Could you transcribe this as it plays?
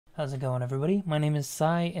How's it going, everybody? My name is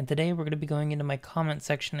Sai, and today we're going to be going into my comment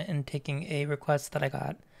section and taking a request that I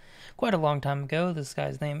got quite a long time ago. This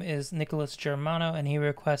guy's name is Nicholas Germano, and he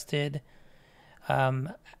requested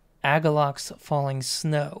Agalloch's Falling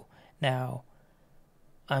Snow. Now,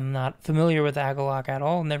 I'm not familiar with Agalloch at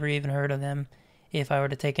all, never even heard of them. If I were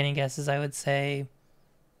to take any guesses, I would say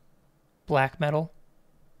black metal.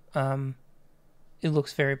 It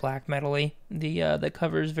looks very black metal-y. The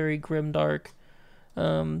cover is very grim dark.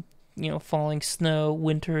 Falling snow,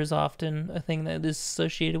 winter is often a thing that is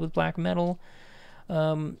associated with black metal.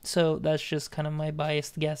 So that's just kind of my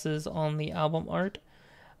biased guesses on the album art.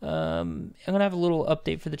 I'm going to have a little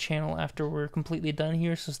update for the channel after we're completely done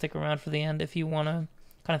here, so stick around for the end if you want to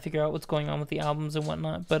kind of figure out what's going on with the albums and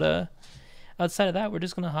whatnot. But outside of that, we're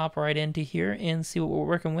just going to hop right into here and see what we're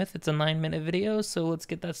working with. It's a 9-minute video, so let's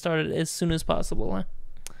get that started as soon as possible.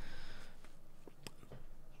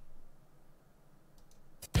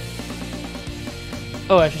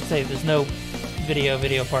 Oh, I should say there's no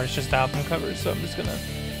video parts, just album covers, so I'm just gonna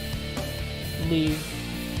leave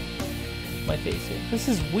my face here. This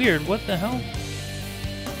is weird, what the hell?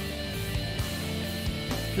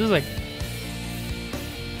 This is like...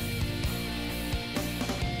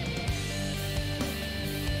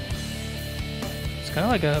 It's kind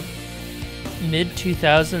of like a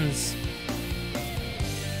mid-2000s,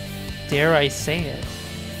 dare I say it,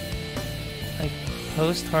 like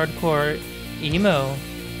post-hardcore emo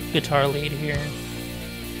guitar lead here.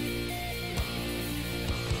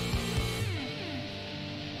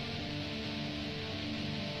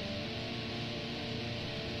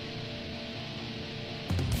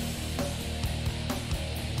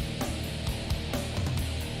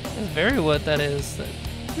 That's very what that is.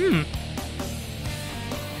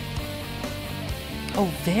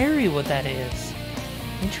 Oh, very what that is.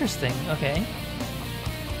 Interesting, okay.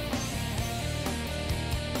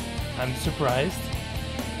 I'm surprised.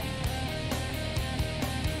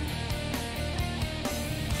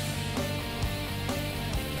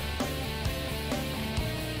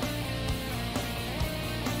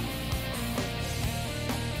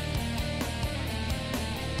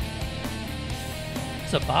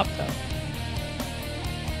 It's a bop though.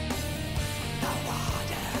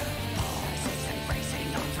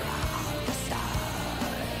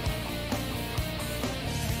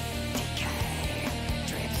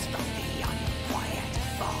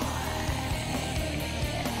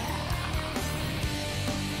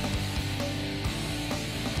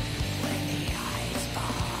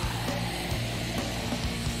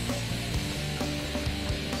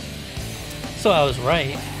 So I was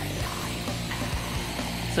right.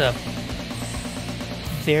 It's a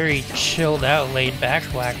very chilled out, laid back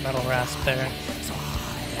black metal rasp there.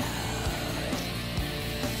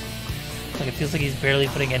 Like it feels like he's barely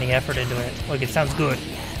putting any effort into it. Like it sounds good,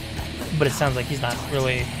 but it sounds like he's not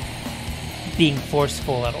really being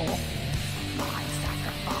forceful at all.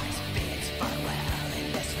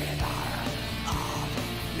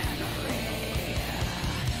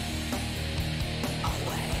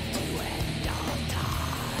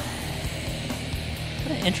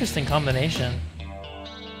 Interesting combination.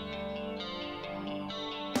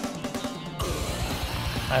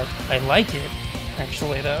 I like it,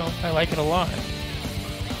 actually, though. I like it a lot.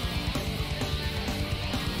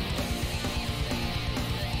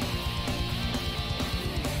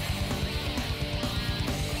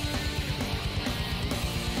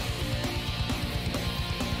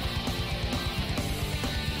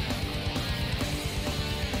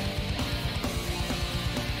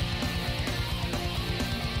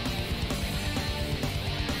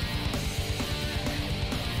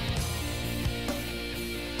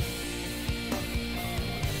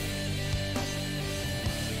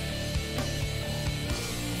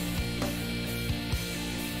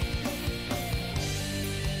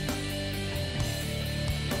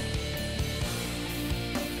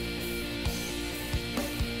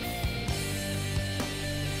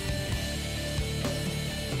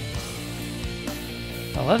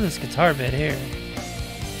 I love this guitar bit here.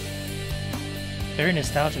 Very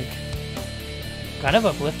nostalgic. Kind of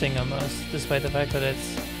uplifting almost, despite the fact that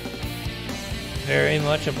it's very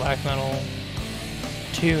much a black metal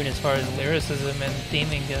tune as far as lyricism and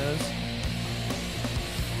theming goes.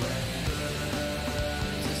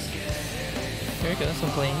 There we go,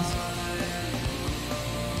 some cleans.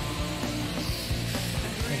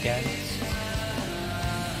 Again.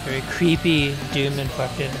 Very creepy,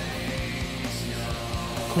 doom-inflected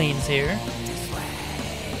cleans here.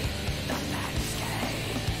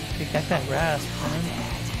 You got that rasp, man.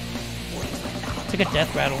 It's like a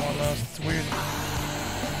death rattle almost. It's weird.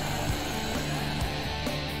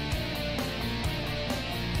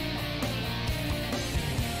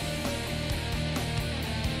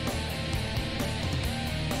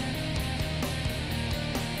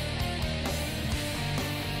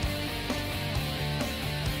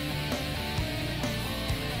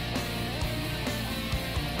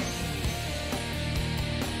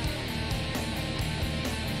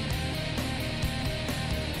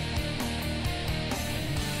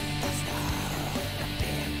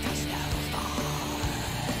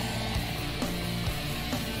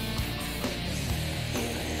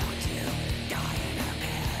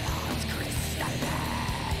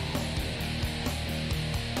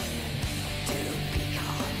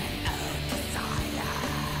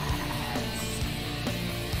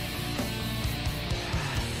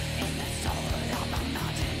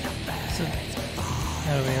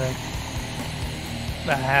 That'll be like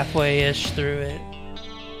about halfway-ish through it.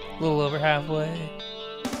 A little over halfway.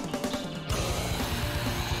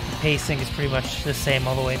 The pacing is pretty much the same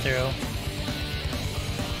all the way through.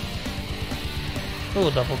 A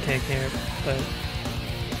little double kick here, but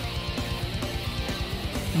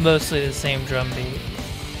mostly the same drum beat.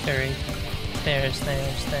 Very snare,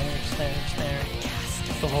 snare, snare, snare, snare.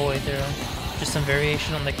 The whole way through. Just some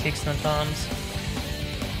variation on the kicks and the toms.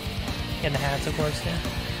 And the hats, of course, yeah.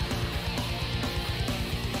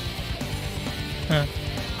 Huh.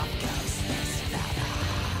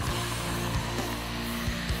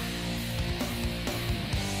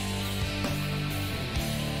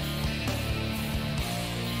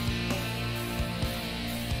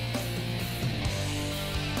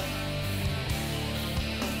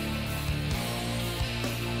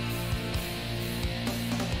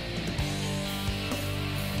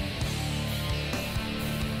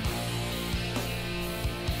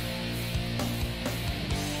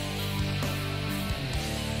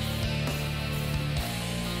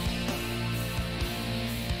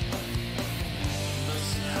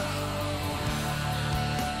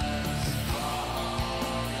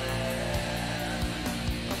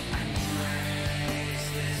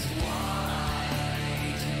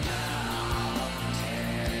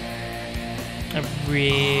 I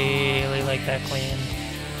really like that clean.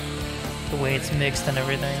 The way it's mixed and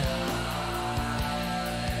everything.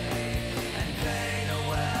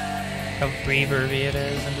 How reverby it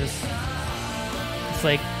is, and just it's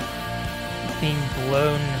like being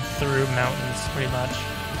blown through mountains pretty much.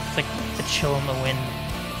 It's like a chill in the wind.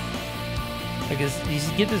 Because you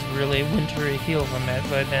get this really wintry feel from it,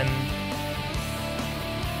 but then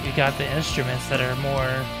you got the instruments that are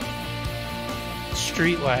more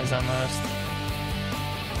streetwise almost.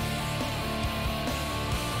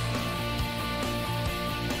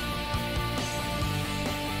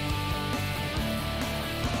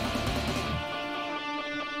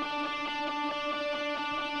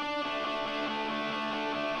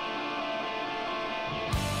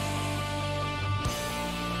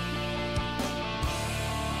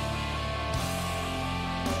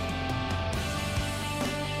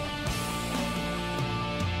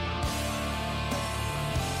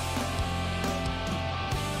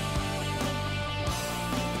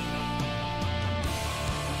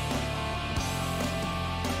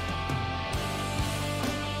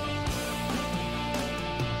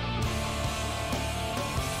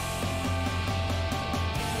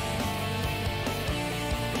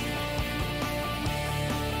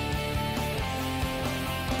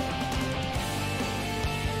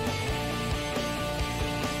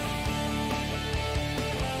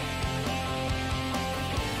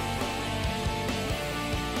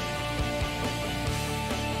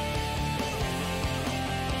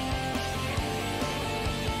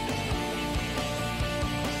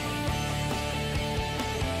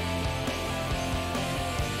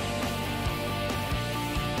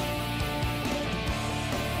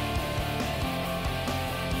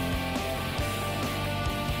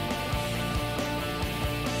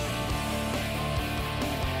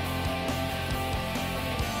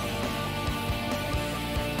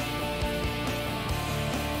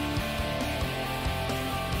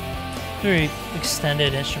 Very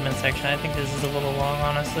extended instrument section. I think this is a little long,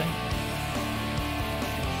 honestly.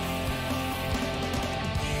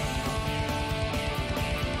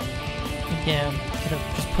 Yeah, could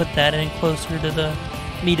have just put that in closer to the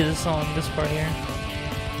meat of the song, this part here.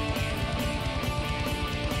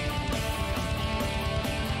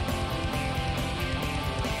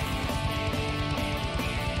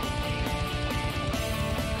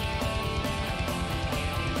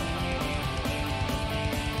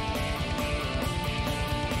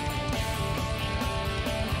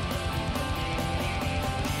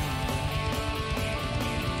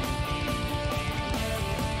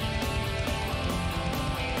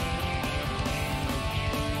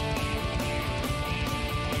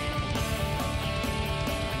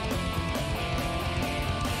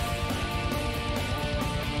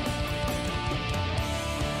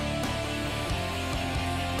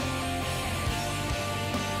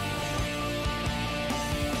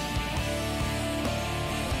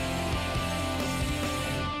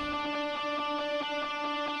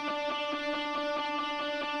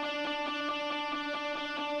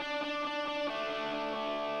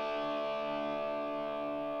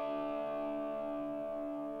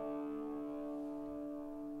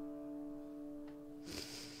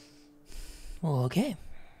 Well, okay.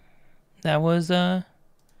 That was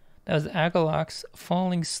Agalloch's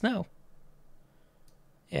Falling Snow.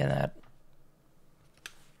 Yeah, that.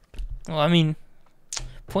 Well, I mean,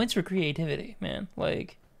 points for creativity, man.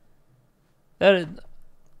 Like, that is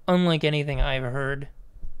unlike anything I've heard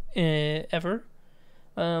ever.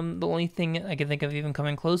 The only thing I can think of even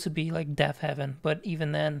coming close would be like Death Heaven, but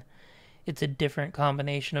even then, it's a different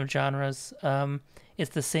combination of genres.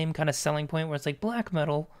 It's the same kind of selling point where it's like black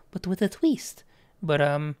metal, but with a twist. But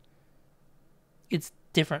it's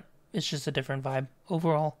different. It's just a different vibe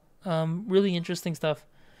overall. Really interesting stuff.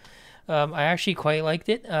 I actually quite liked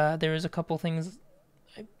it. There was a couple things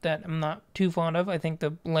that I'm not too fond of. I think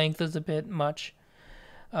the length is a bit much.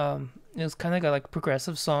 It was kind of like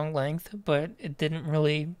progressive song length, but it didn't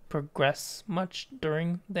really progress much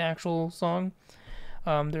during the actual song.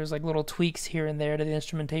 There's like little tweaks here and there to the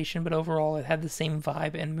instrumentation, but overall it had the same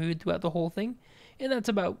vibe and mood throughout the whole thing. And that's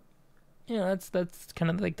about, that's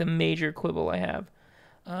kind of like the major quibble I have.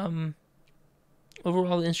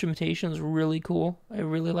 Overall, the instrumentation was really cool. I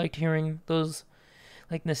really liked hearing those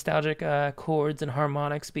like nostalgic chords and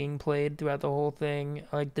harmonics being played throughout the whole thing.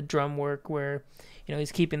 I like the drum work where,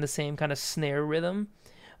 he's keeping the same kind of snare rhythm,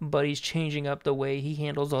 but he's changing up the way he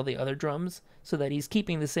handles all the other drums so that he's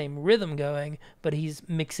keeping the same rhythm going, but he's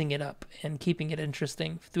mixing it up and keeping it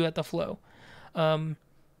interesting throughout the flow.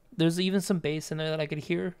 There's even some bass in there that I could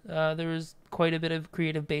hear. There was quite a bit of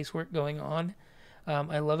creative bass work going on.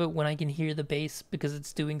 I love it when I can hear the bass because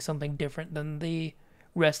it's doing something different than the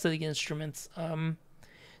rest of the instruments.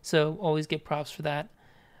 So always get props for that.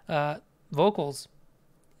 Vocals,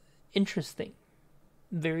 interesting,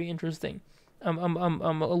 very interesting.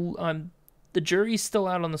 The jury's still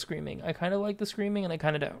out on the screaming. I kind of like the screaming and I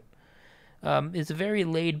kind of don't. It's a very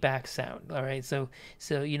laid back sound. All right, so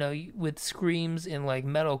with screams in like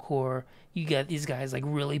metalcore, you get these guys like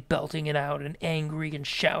really belting it out and angry and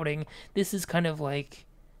shouting. This is kind of like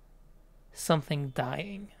something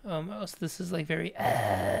dying almost. This is like very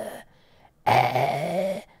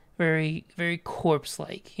very very corpse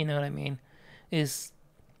like. You know what I mean? It's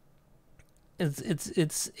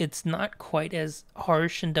not quite as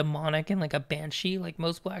harsh and demonic and like a banshee like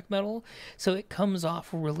most black metal, so it comes off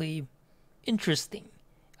really interesting.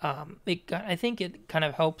 I think it kind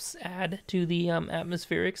of helps add to the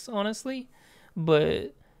atmospherics, honestly, but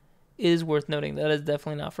it is worth noting that is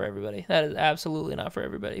definitely not for everybody. That is absolutely not for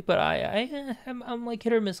everybody. But I'm like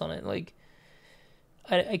hit or miss on it. Like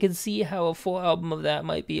I can see how a full album of that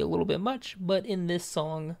might be a little bit much, but in this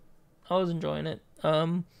song, I was enjoying it.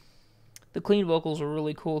 The clean vocals were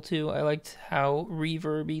really cool too. I liked how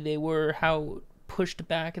reverby they were, how pushed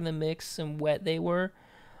back in the mix and wet they were.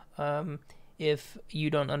 If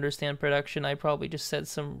you don't understand production, I probably just said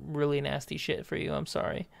some really nasty shit for you. I'm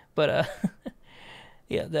sorry. But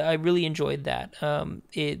yeah, I really enjoyed that.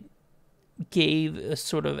 It gave a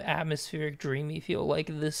sort of atmospheric, dreamy feel.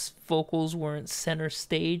 Like this vocals weren't center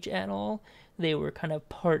stage at all. They were kind of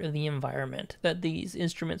part of the environment that these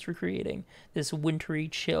instruments were creating. This wintry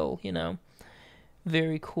chill,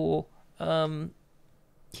 Very cool.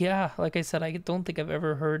 Yeah, like I said, I don't think I've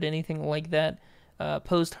ever heard anything like that.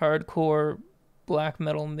 Post-hardcore black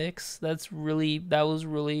metal mix. That was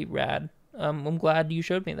really rad. I'm glad you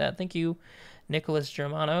showed me that. Thank you, Nicholas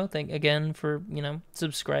Germano. Thank again for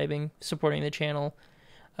subscribing, supporting the channel.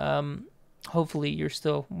 Hopefully you're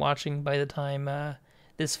still watching by the time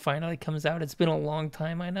this finally comes out. It's been a long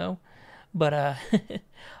time, I know, but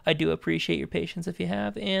I do appreciate your patience if you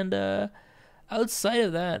have. And outside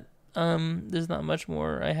of that, there's not much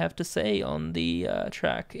more I have to say on the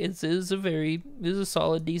track. It is a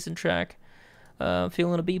solid, decent track.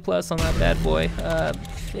 Feeling a B+ on that bad boy.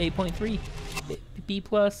 8.3 B+.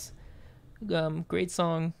 Great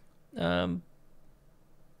song.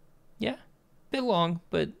 Yeah, bit long,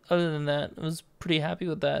 but other than that, I was pretty happy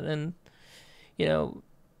with that. And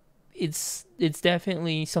it's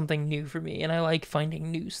definitely something new for me, and I like finding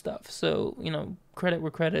new stuff. So credit where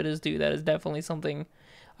credit is due. That is definitely something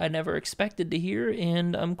I never expected to hear,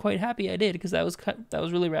 and I'm quite happy I did because that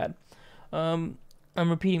was really rad. I'm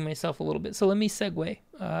repeating myself a little bit, so let me segue.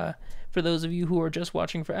 For those of you who are just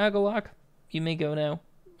watching for Agalloch, you may go now.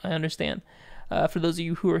 I understand. For those of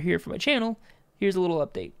you who are here for my channel, here's a little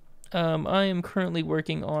update. I am currently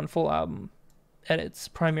working on full album edits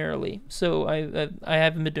primarily, so I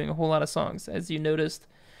haven't been doing a whole lot of songs, as you noticed.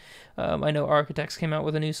 I know Architects came out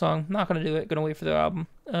with a new song. Not gonna do it. Gonna wait for their album.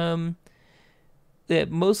 They're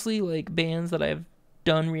mostly like bands that I've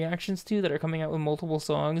done reactions to that are coming out with multiple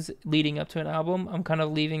songs leading up to an album. I'm kind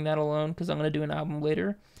of leaving that alone because I'm gonna do an album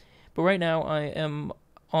later. But right now I am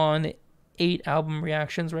on 8 album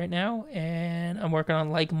reactions right now, and I'm working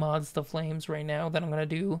on Like Mods to Flames right now. Then I'm gonna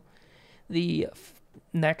do the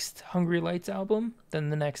next Hungry Lights album, then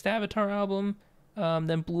the next Avatar album,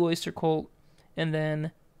 then Blue Oyster Cult, and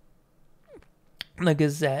then the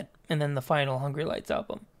Gazette, and then the final Hungry Lights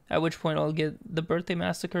album. At which point I'll get the Birthday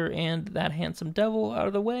Massacre and That Handsome Devil out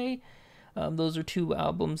of the way. Those are 2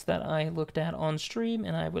 albums that I looked at on stream,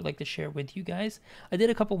 and I would like to share with you guys. I did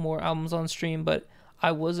a couple more albums on stream, but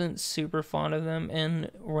I wasn't super fond of them, and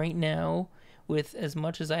right now, with as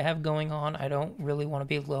much as I have going on, I don't really want to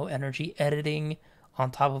be low energy editing on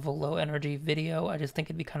top of a low energy video. I just think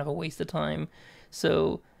it'd be kind of a waste of time.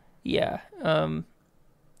 So, yeah,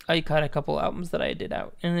 I cut a couple albums that I did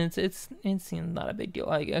out, and it's not a big deal.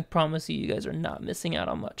 I promise you guys are not missing out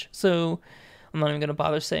on much. So I'm not even going to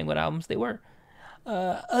bother saying what albums they were.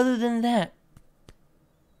 Other than that,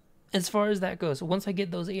 as far as that goes, once I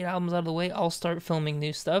get those 8 albums out of the way, I'll start filming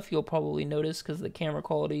new stuff. You'll probably notice because the camera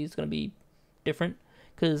quality is going to be different,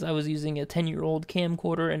 because I was using a 10-year-old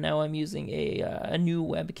camcorder, and now I'm using a new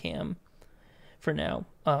webcam for now.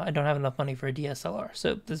 I don't have enough money for a DSLR,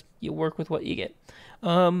 so you work with what you get.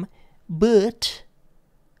 But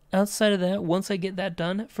outside of that, once I get that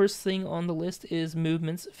done, first thing on the list is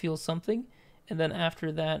Movements Feel Something. And then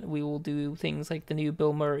after that, we will do things like the new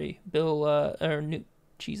Bill Murray, new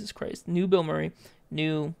Bill Murray,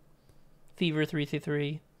 new Fever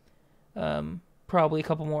 333. Probably a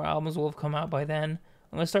couple more albums will have come out by then.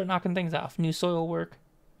 I'm going to start knocking things off. New Soilwork,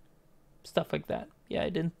 stuff like that. Yeah, I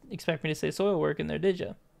didn't expect me to say Soilwork in there, did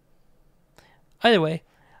you? Either way,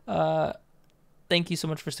 thank you so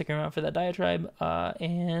much for sticking around for that diatribe,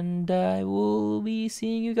 and I will be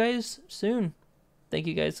seeing you guys soon. Thank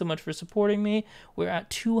you guys so much for supporting me. We're at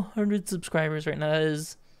 200 subscribers right now. That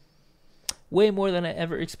is way more than I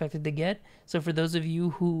ever expected to get. So for those of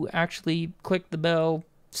you who actually click the bell,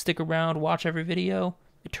 stick around, watch every video,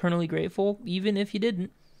 eternally grateful. Even if you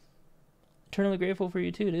didn't, eternally grateful for you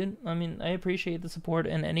too, dude. I mean, I appreciate the support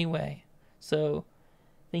in any way. So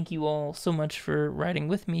thank you all so much for riding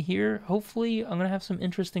with me here. Hopefully I'm going to have some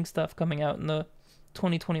interesting stuff coming out in the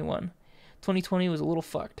 2021. 2020 was a little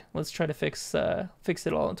fucked. Let's try to fix it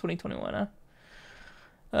all in 2021,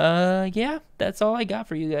 huh? Yeah, that's all I got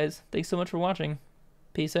for you guys. Thanks so much for watching.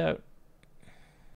 Peace out.